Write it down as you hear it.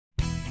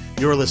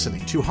You're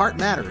listening to Heart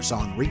Matters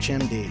on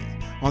ReachMD.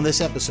 On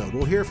this episode,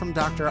 we'll hear from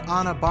Dr.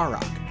 Anna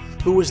Barac,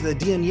 who is the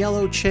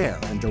D'Aniello Chair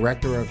and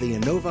Director of the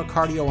Innova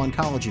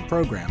Cardio-Oncology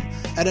Program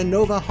at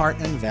Innova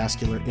Heart and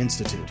Vascular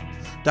Institute.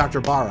 Dr.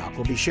 Barac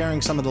will be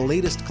sharing some of the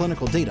latest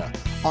clinical data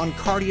on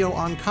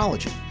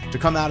cardio-oncology to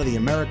come out of the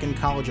American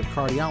College of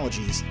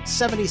Cardiology's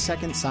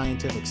 72nd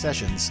Scientific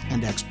Sessions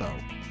and Expo.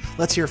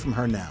 Let's hear from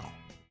her now.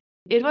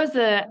 It was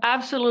an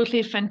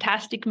absolutely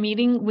fantastic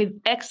meeting with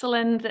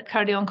excellent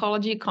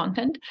cardio-oncology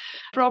content.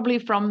 Probably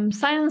from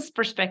science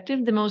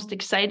perspective, the most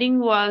exciting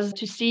was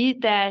to see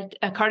that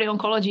a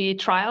cardio-oncology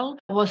trial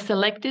was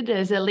selected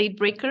as a late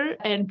breaker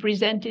and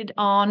presented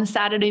on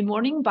Saturday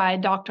morning by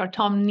Dr.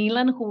 Tom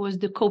Nealon, who was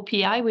the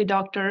co-PI with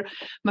Dr.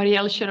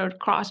 Marielle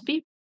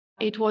Sherrod-Crosby.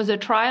 It was a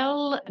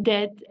trial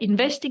that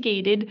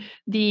investigated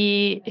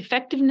the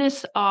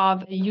effectiveness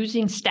of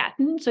using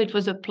statin. So it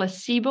was a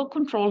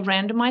placebo-controlled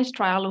randomized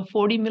trial of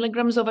 40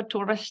 milligrams of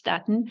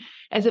atorvastatin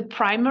as a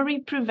primary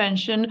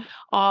prevention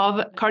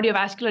of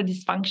cardiovascular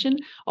dysfunction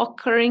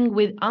occurring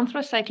with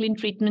anthracycline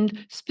treatment,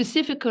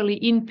 specifically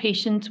in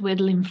patients with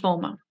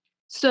lymphoma.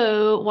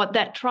 So what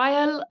that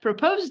trial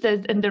proposed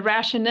and the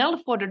rationale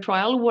for the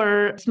trial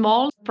were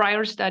small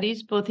prior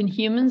studies, both in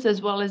humans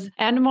as well as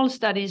animal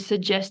studies,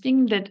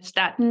 suggesting that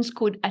statins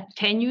could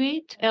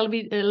attenuate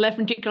left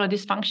ventricular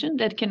dysfunction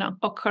that can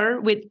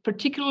occur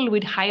particularly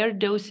with higher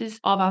doses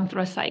of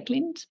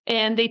anthracyclines.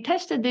 And they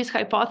tested this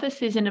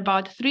hypothesis in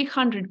about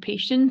 300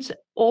 patients,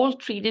 all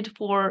treated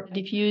for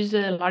diffuse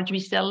large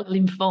B-cell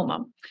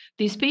lymphoma.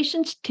 These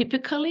patients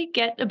typically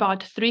get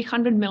about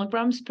 300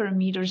 milligrams per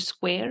meter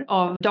square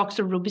of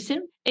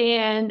doxorubicin,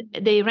 and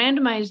they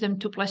randomized them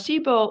to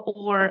placebo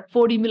or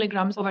 40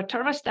 milligrams of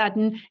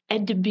atorvastatin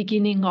at the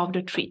beginning of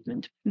the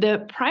treatment.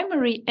 The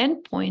primary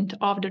endpoint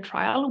of the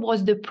trial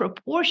was the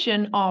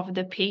proportion of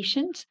the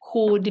patients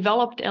who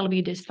developed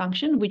LV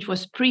dysfunction, which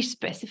was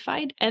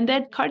pre-specified, and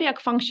that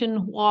cardiac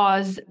function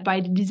was, by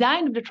the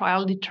design of the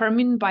trial,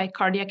 determined by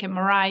cardiac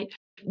MRI.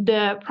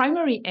 The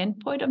primary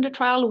endpoint of the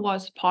trial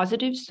was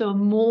positive, so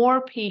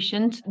more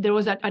patients, there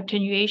was an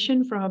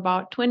attenuation from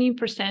about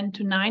 20%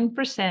 to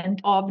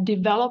 9% of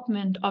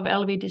development of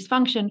LV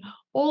dysfunction,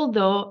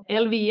 although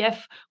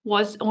LVEF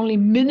was only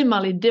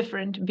minimally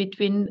different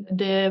between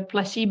the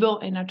placebo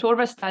and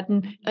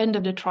atorvastatin end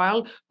of the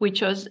trial,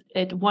 which was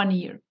at 1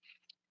 year.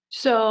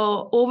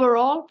 So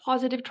overall,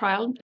 positive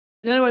trial.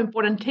 Another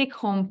important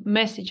take-home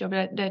message of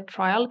that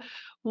trial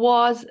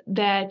was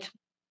that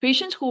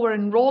patients who were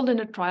enrolled in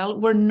the trial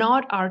were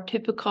not our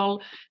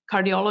typical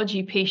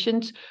cardiology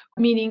patients,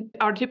 meaning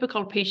our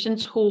typical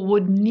patients who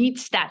would need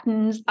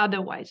statins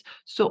otherwise.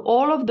 So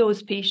all of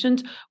those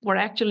patients were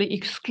actually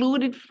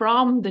excluded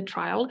from the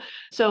trial.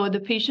 So the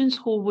patients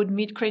who would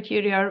meet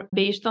criteria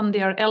based on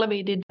their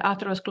elevated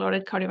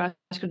atherosclerotic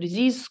cardiovascular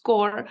disease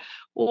score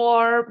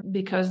or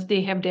because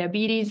they have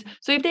diabetes.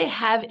 So if they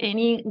have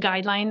any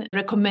guideline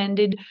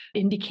recommended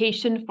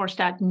indication for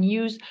statin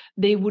use,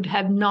 they would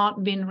have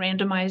not been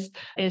randomized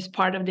as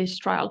part of this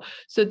trial.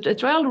 So the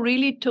trial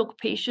really took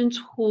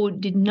patients who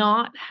did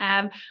not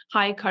have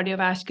high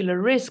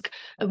cardiovascular risk,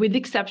 with the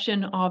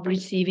exception of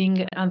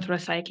receiving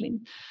anthracycline.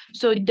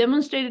 So it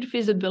demonstrated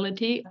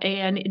feasibility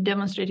and it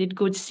demonstrated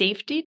good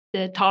safety.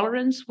 The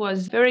tolerance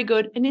was very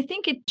good. And I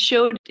think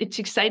it's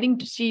exciting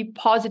to see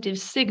positive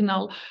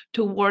signal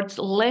towards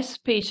less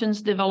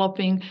patients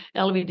developing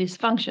LV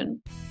dysfunction.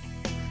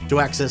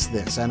 To access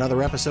this and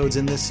other episodes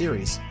in this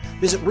series,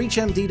 visit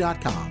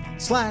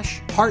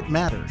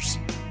reachmd.com/heartmatters,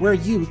 where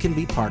you can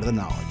be part of the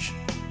knowledge.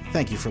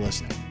 Thank you for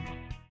listening.